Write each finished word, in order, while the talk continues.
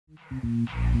Here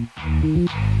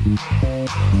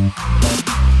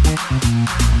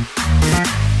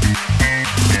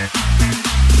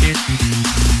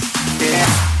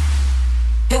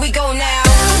we go now.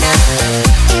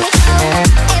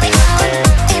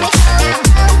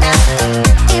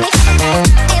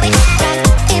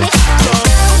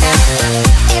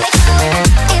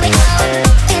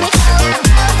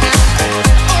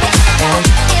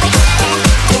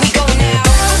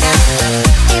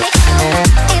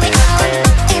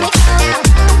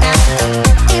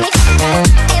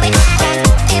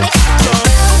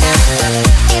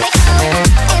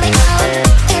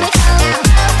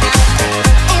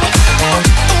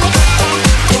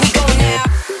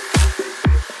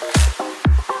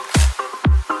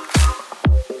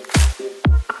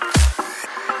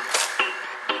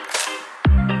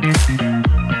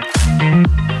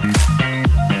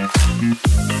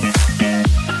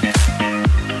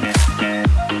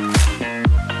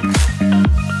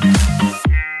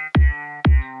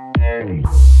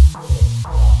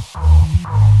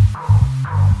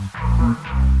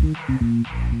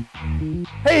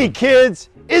 Hey kids,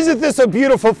 isn't this a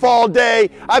beautiful fall day?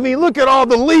 I mean, look at all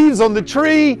the leaves on the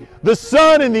tree, the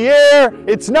sun in the air.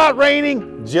 It's not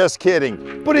raining, just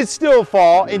kidding. But it's still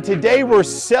fall, and today we're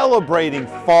celebrating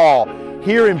fall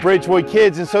here in Bridgewood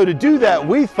Kids. And so to do that,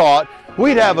 we thought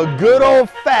we'd have a good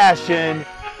old-fashioned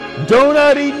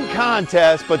donut eating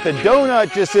contest, but the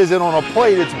donut just isn't on a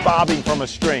plate, it's bobbing from a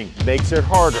string. Makes it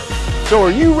harder. So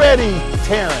are you ready,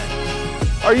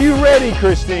 Taryn? Are you ready,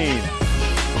 Christine?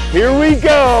 Here we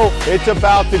go. It's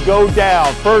about to go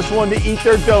down. First one to eat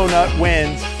their donut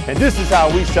wins. And this is how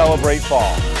we celebrate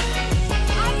fall.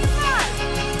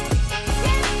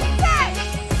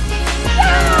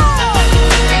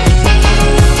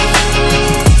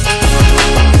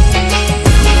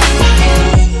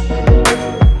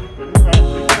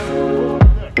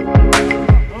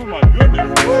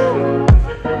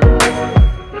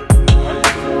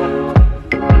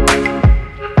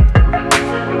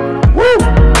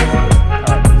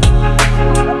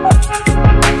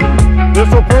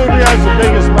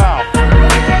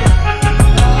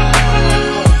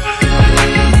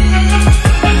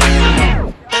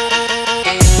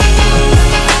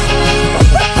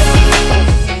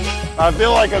 I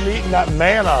feel like I'm eating that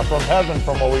manna from heaven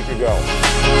from a week ago.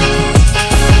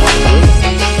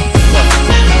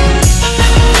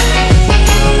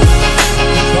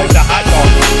 Like the hot dog.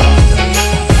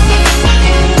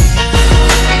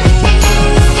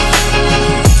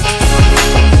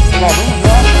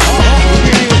 We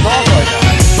can't even talk right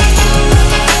now.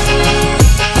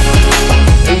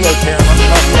 Here you go, Taryn. Let me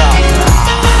help you out.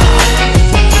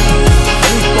 Let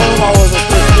me throw them all over the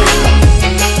donut, kids.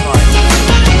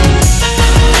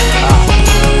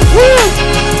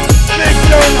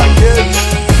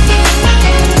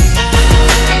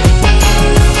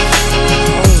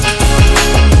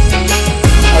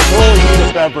 I totally need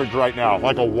a beverage right now,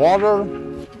 like a water,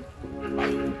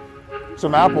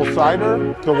 some apple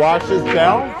cider to wash this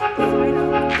down.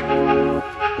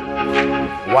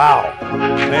 Wow,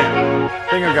 man, I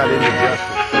think I got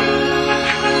indigestion.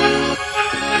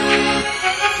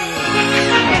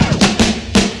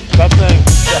 That thing,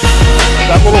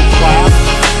 that little flask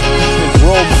is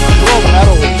real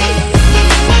metal-y.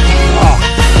 Oh.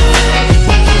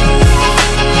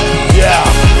 Yeah,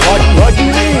 lucky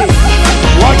me.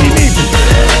 Lucky me.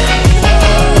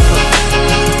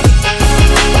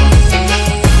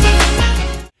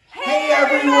 Hey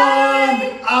everyone,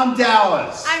 I'm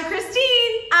Dallas. I'm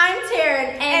Christine. I'm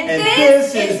Taryn. And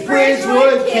this is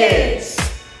Bridgewood Kids.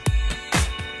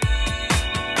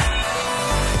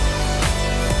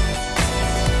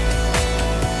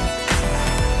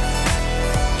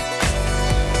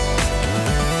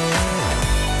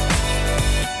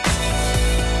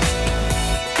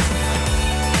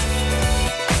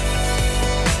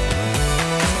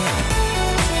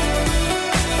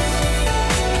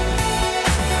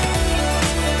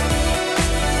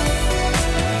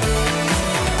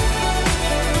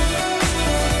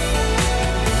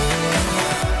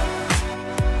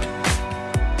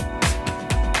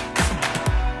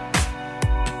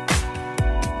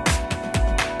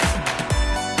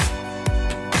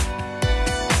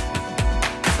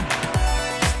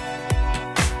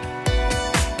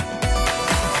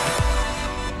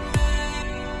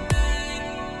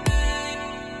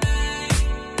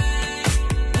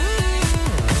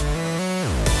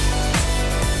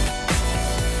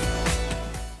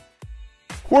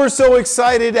 We're so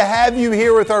excited to have you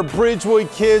here with our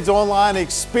Bridgewood Kids Online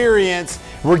Experience.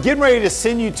 We're getting ready to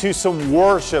send you to some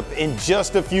worship in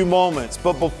just a few moments.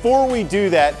 But before we do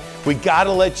that, we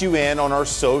gotta let you in on our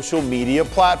social media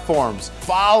platforms.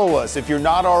 Follow us if you're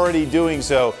not already doing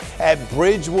so at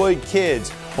Bridgewood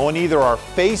Kids on either our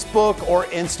Facebook or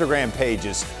Instagram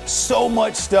pages. So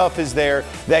much stuff is there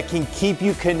that can keep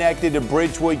you connected to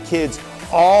Bridgewood Kids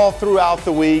all throughout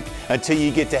the week until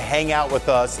you get to hang out with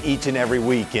us each and every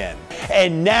weekend.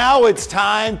 And now it's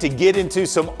time to get into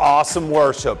some awesome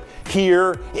worship.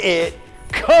 Here it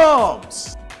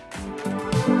comes.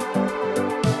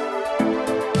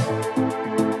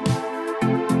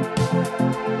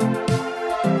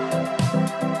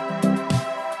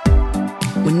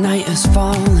 When night has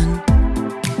fallen,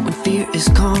 when fear is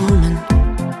calming,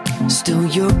 still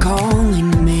you're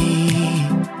calling me.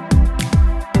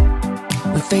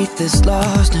 When faith is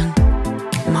lost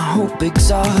and my hope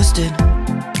exhausted,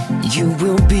 you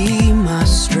will be my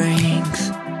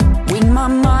strength. When my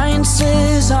mind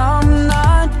says I'm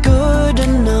not good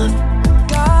enough,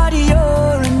 God,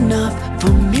 you're enough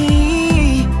for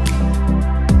me.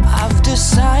 I've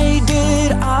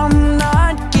decided I'm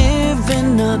not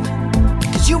giving up,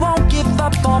 'cause you won't give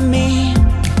up on me.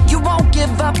 You won't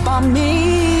give up on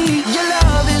me. Your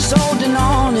love is holding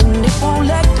on and it won't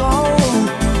let go.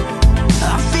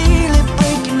 I feel it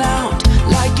breaking out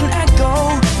like an echo.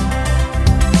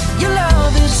 Your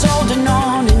love is holding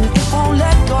on and it won't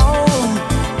let go.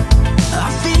 I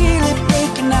feel it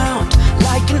breaking out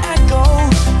like an echo,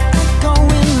 echo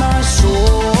in my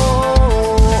soul.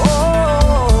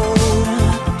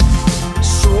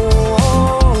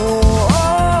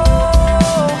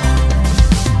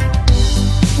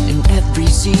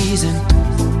 Season,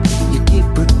 you keep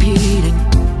repeating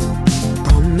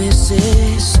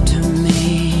promises to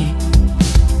me.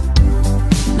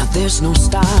 Now there's no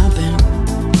stopping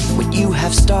what you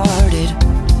have started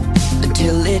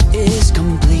until it is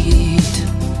complete.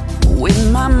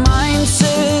 When my mind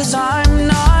says I'm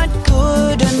not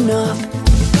good enough,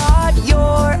 God,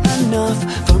 you're enough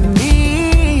for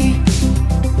me.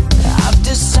 I've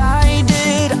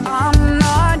decided I'm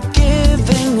not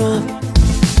giving up,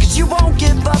 you won't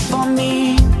give up on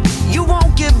me. You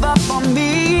won't give up on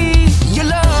me. Your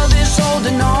love is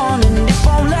holding on and it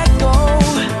won't let go.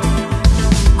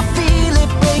 I feel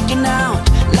it breaking out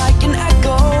like an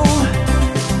echo.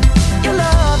 Your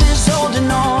love is holding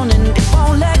on and it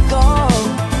won't let go.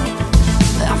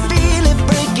 I feel it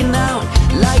breaking out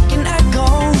like an echo,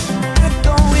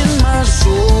 echo in my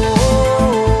soul.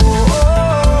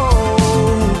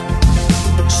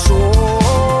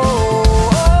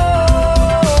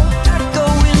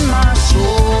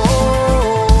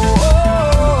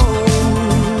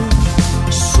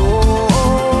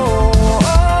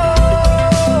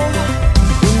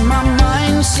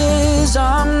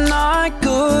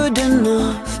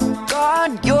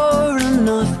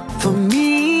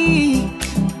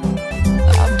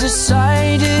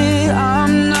 Decided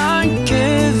I'm not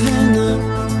giving up,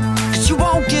 'cause you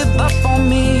won't give up on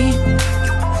me.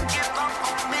 You won't give up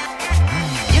on me.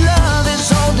 Your love is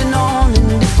holding on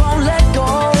and it won't let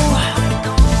go.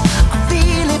 I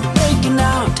feel it breaking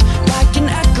out like an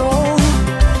echo.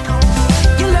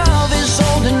 Your love is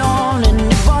holding on and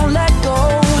it won't let go.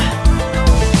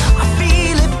 I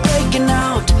feel it breaking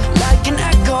out like an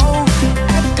echo,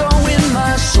 echo in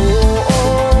my soul.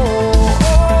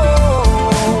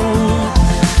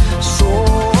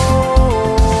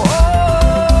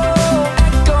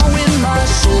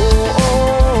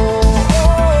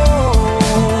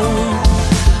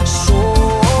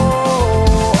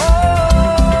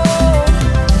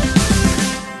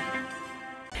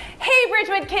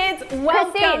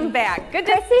 Welcome back. Good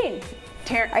to Christine.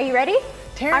 Taryn, Are you ready?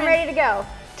 Taryn, I'm ready to go.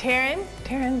 Taryn,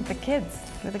 the kids.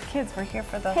 We're the kids. We're here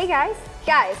for the. Hey guys.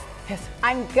 Guys. Yes.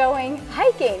 I'm going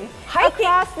hiking. Hiking?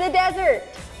 Across the desert.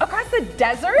 Across the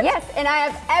desert? Yes, and I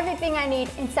have everything I need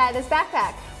inside this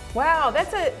backpack. Wow,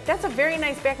 that's a very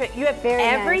nice backpack. You have Very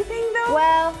everything nice. though?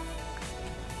 Well,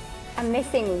 I'm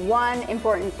missing one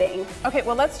important thing. Okay,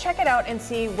 well let's check it out and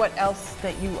see what else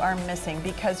that you are missing,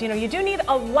 because you know you do need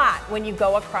a lot when you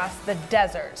go across the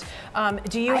desert.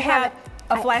 Do you have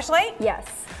a flashlight? Yes.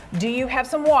 Do you have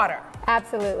some water?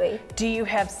 Absolutely. Do you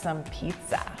have some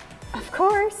pizza? Of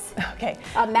course. Okay.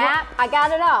 A map. I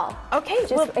got it all. Okay.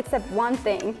 Just except one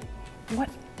thing. What?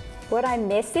 What I'm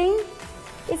missing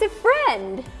is a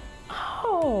friend.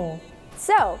 Oh.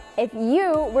 So, if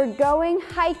you were going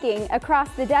hiking across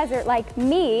the desert like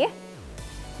me,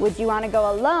 would you want to go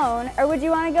alone or would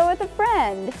you want to go with a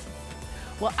friend?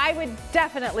 Well, I would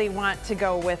definitely want to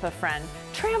go with a friend.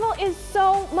 Travel is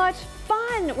so much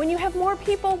fun when you have more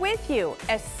people with you,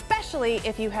 especially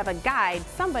if you have a guide,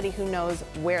 somebody who knows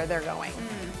where they're going.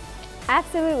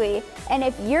 Absolutely. And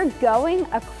if you're going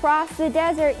across the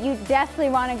desert, you definitely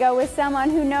want to go with someone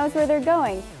who knows where they're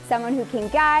going. Someone who can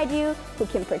guide you, who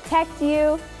can protect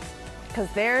you.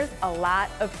 Because there's a lot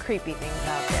of creepy things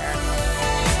out there.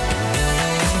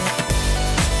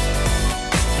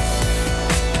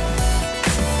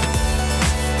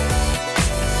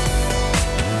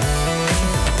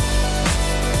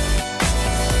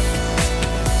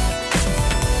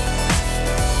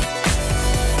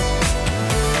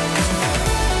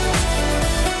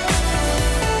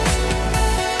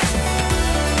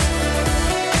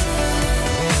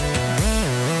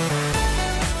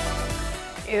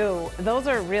 Ew, those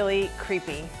are really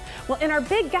creepy. Well, in our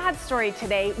Big God story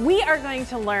today, we are going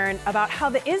to learn about how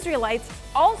the Israelites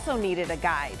also needed a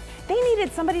guide. They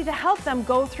needed somebody to help them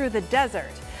go through the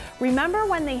desert. Remember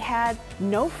when they had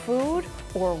no food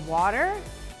or water?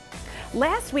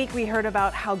 Last week we heard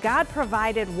about how God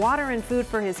provided water and food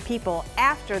for his people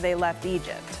after they left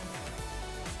Egypt.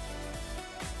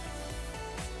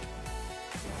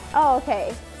 Oh,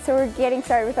 okay. So we're getting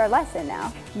started with our lesson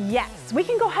now. Yes, we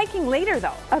can go hiking later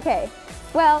though. Okay,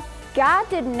 well, God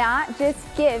did not just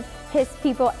give his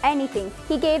people anything.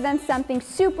 He gave them something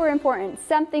super important,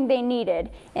 something they needed,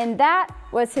 and that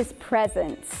was his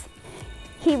presence.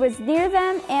 He was near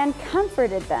them and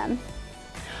comforted them.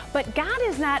 But God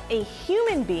is not a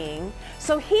human being,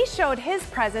 so he showed his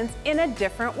presence in a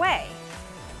different way.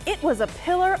 It was a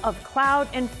pillar of cloud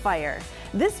and fire.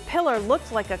 This pillar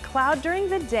looked like a cloud during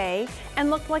the day and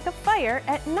looked like a fire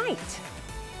at night.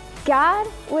 God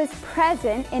was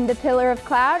present in the pillar of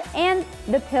cloud and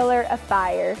the pillar of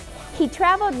fire. He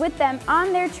traveled with them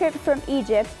on their trip from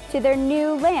Egypt to their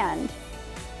new land.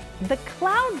 The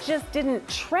cloud just didn't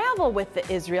travel with the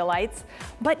Israelites,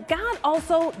 but God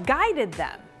also guided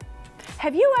them.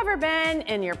 Have you ever been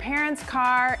in your parents'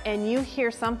 car and you hear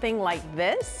something like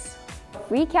this?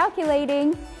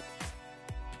 Recalculating.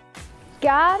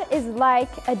 God is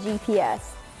like a GPS,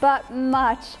 but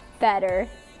much better.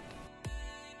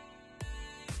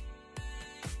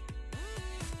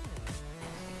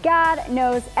 God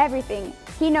knows everything.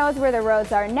 He knows where the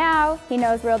roads are now. He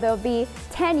knows where they'll be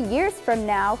 10 years from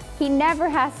now. He never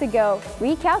has to go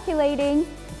recalculating.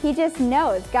 He just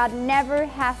knows. God never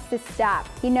has to stop.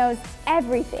 He knows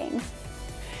everything.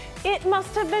 It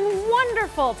must have been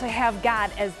wonderful to have God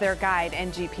as their guide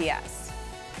and GPS.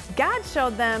 God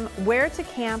showed them where to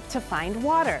camp to find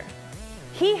water.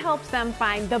 He helped them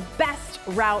find the best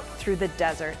route through the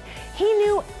desert. He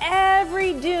knew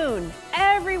every dune,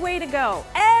 every way to go,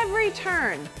 every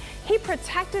turn. He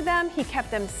protected them, he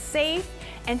kept them safe,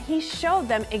 and he showed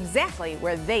them exactly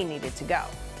where they needed to go.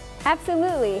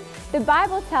 Absolutely. The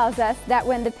Bible tells us that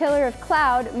when the pillar of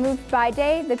cloud moved by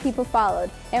day, the people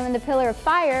followed. And when the pillar of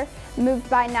fire moved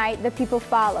by night, the people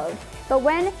followed. But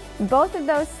when both of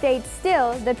those stayed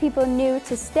still, the people knew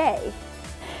to stay.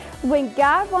 When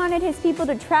God wanted his people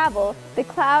to travel, the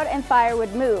cloud and fire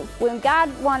would move. When God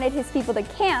wanted his people to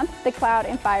camp, the cloud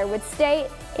and fire would stay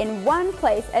in one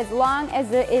place as long as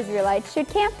the Israelites should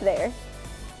camp there.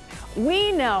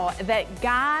 We know that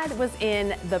God was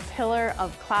in the pillar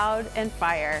of cloud and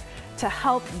fire to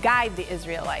help guide the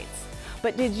Israelites.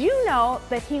 But did you know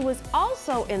that he was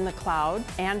also in the cloud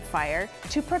and fire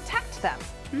to protect them?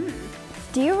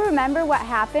 Do you remember what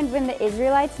happened when the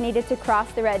Israelites needed to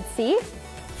cross the Red Sea?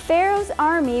 Pharaoh's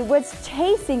army was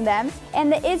chasing them,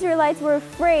 and the Israelites were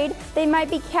afraid they might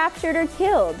be captured or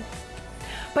killed.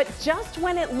 But just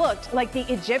when it looked like the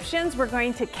Egyptians were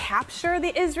going to capture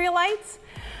the Israelites,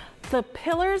 the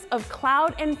pillars of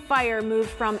cloud and fire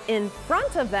moved from in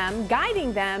front of them,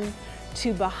 guiding them,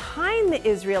 to behind the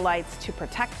Israelites to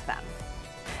protect them.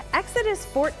 Exodus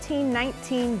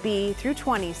 14:19b through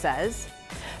 20 says,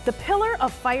 "The pillar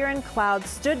of fire and cloud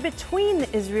stood between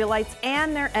the Israelites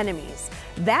and their enemies.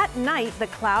 That night the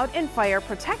cloud and fire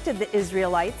protected the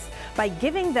Israelites by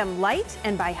giving them light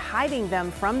and by hiding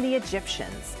them from the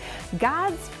Egyptians.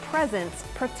 God's presence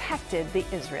protected the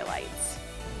Israelites."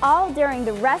 All during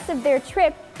the rest of their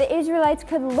trip, the Israelites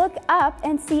could look up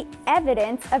and see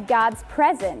evidence of God's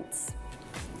presence.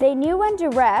 They knew when to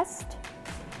rest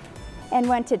and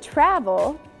when to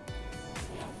travel.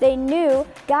 They knew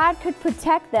God could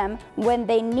protect them when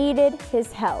they needed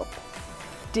his help.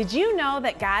 Did you know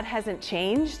that God hasn't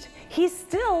changed? He's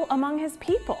still among his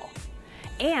people.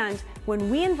 And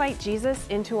when we invite Jesus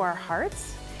into our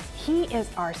hearts, he is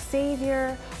our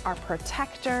Savior, our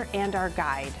protector, and our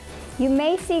guide. You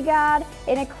may see God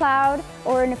in a cloud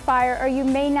or in a fire, or you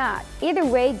may not. Either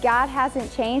way, God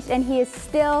hasn't changed and he is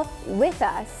still with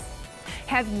us.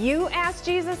 Have you asked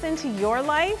Jesus into your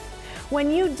life? When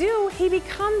you do, he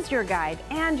becomes your guide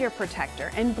and your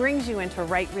protector and brings you into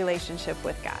right relationship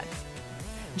with God.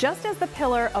 Just as the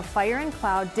pillar of fire and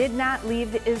cloud did not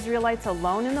leave the Israelites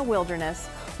alone in the wilderness,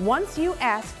 once you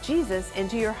ask Jesus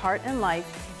into your heart and life,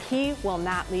 He will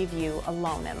not leave you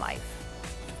alone in life.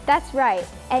 That's right.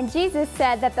 And Jesus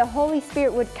said that the Holy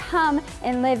Spirit would come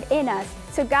and live in us.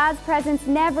 So God's presence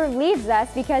never leaves us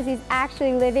because He's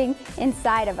actually living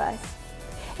inside of us.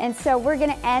 And so we're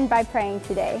going to end by praying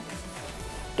today.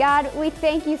 God, we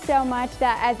thank you so much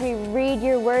that as we read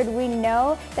your word, we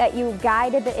know that you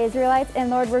guided the Israelites. And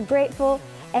Lord, we're grateful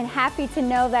and happy to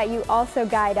know that you also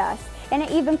guide us in an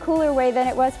even cooler way than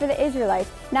it was for the Israelites.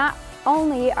 Not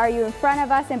only are you in front of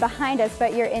us and behind us,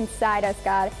 but you're inside us,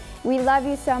 God. We love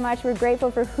you so much. We're grateful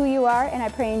for who you are, and I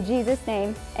pray in Jesus'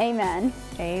 name, amen.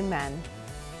 Amen.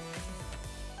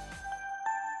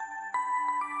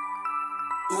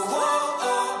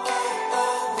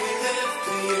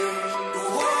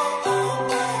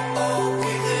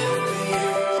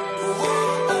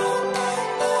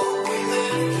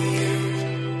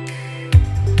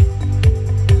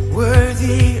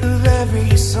 Worthy of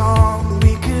every song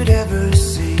we could ever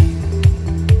sing,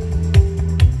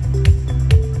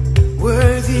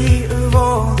 worthy of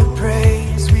all the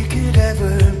praise we could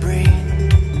ever bring,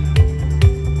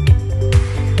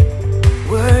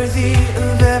 worthy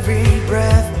of every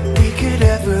breath we could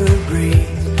ever breathe.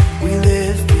 We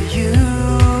live for you,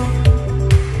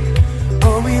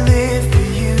 oh, we live for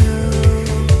you.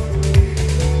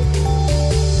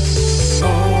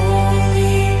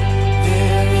 Only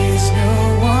there is no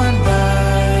one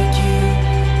like you,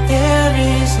 there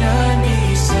is none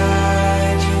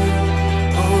beside you.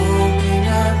 Open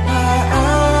up my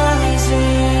eyes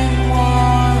in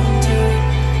wonder,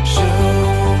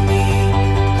 show me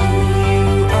who you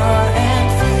are and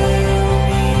fill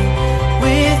me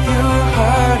with your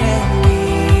heart and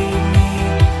lead me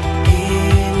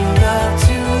in your love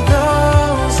to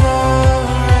those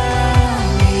around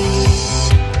me.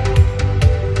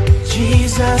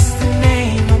 Jesus, the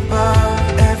name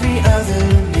above every other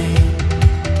name.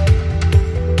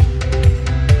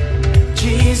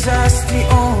 Jesus, the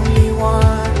only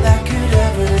one that could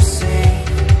ever save.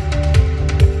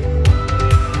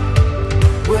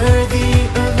 Worthy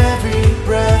of every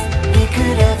breath we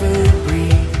could ever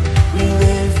breathe. We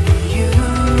live for you,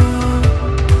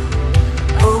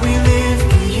 oh, we live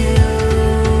for you.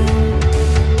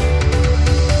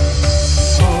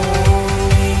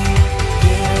 Holy,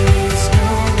 there is no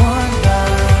one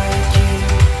like you,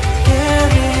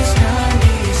 there is none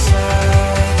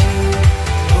beside you.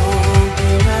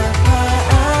 Open up my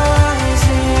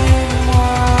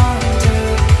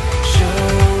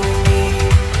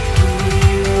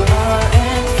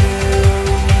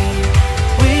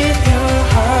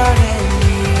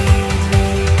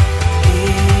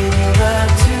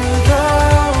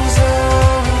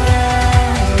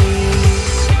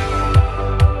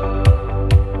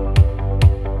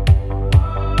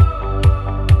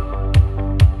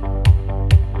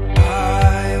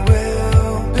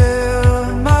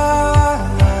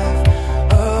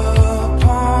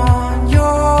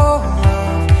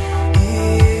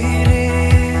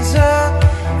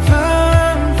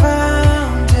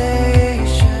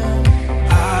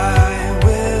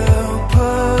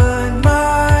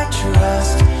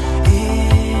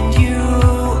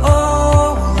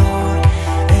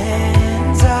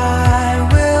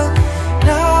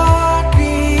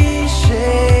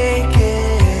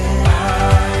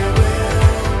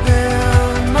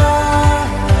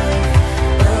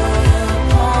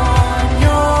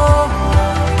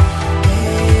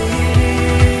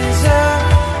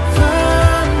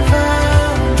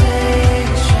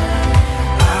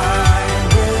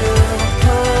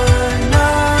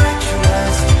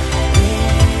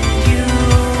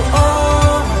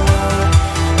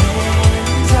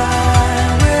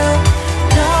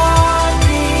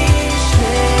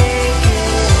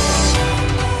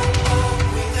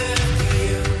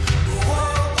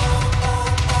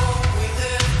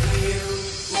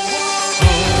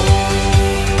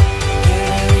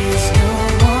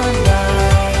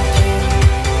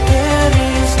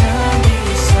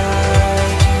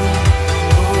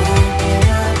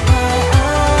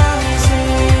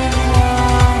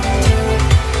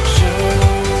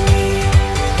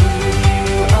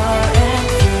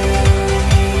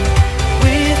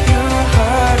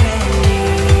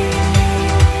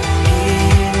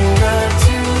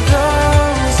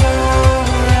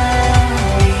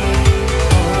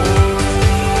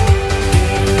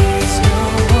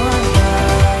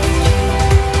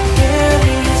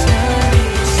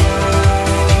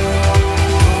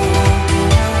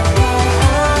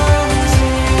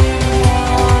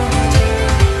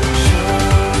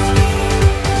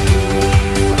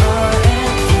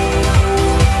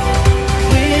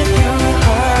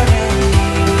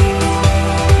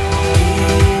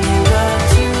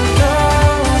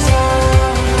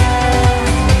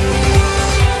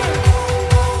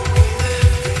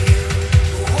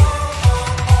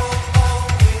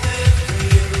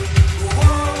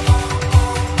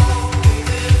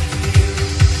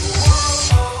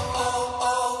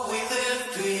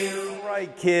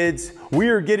kids, we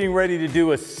are getting ready to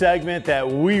do a segment that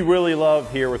we really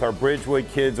love here with our Bridgewood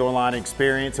Kids Online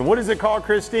Experience. And what is it called,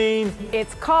 Christine?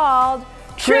 It's called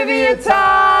Trivia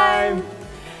Time!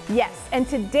 Yes, and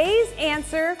today's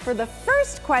answer for the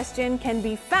first question can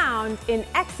be found in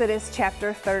Exodus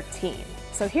chapter 13.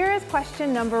 So here is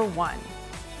question number 1.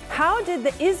 How did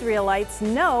the Israelites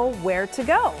know where to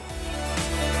go?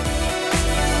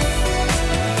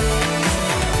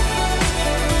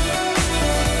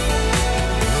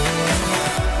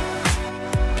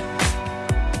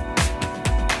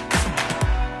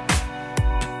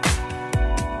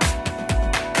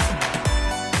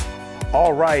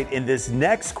 All right, and this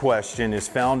next question is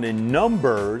found in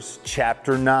Numbers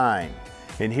chapter 9.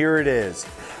 And here it is.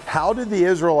 How did the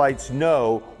Israelites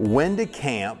know when to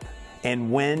camp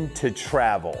and when to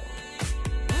travel?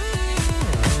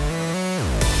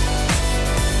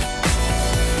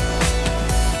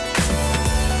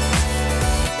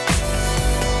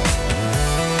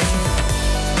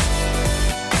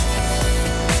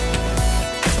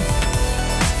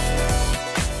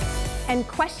 And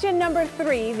question number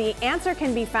 3, the answer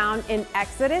can be found in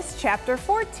Exodus chapter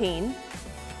 14.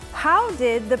 How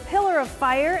did the pillar of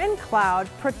fire and cloud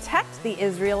protect the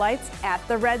Israelites at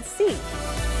the Red Sea?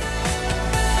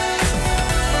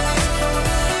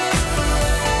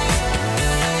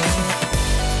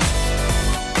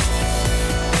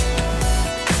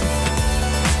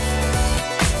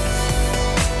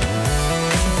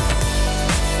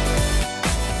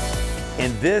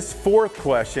 And this fourth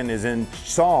question is in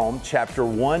Psalm chapter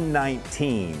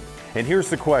 119. And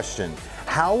here's the question.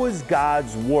 How is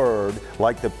God's word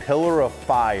like the pillar of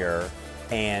fire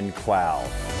and cloud?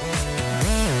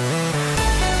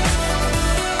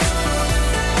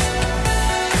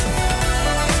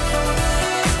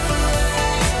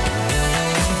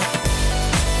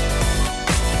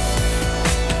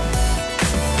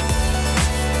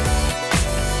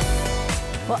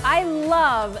 Well, I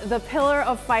love the pillar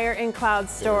of fire and cloud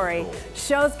story. Cool.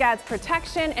 Shows God's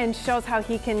protection and shows how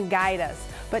he can guide us.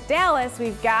 But Dallas,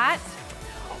 we've got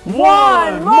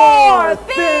one more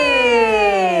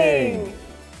thing!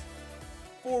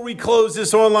 Before we close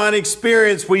this online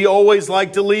experience, we always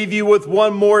like to leave you with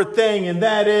one more thing, and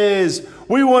that is,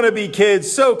 we want to be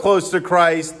kids so close to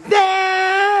Christ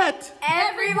that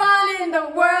everyone in the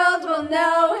world will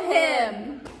know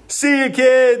him. See you,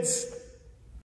 kids!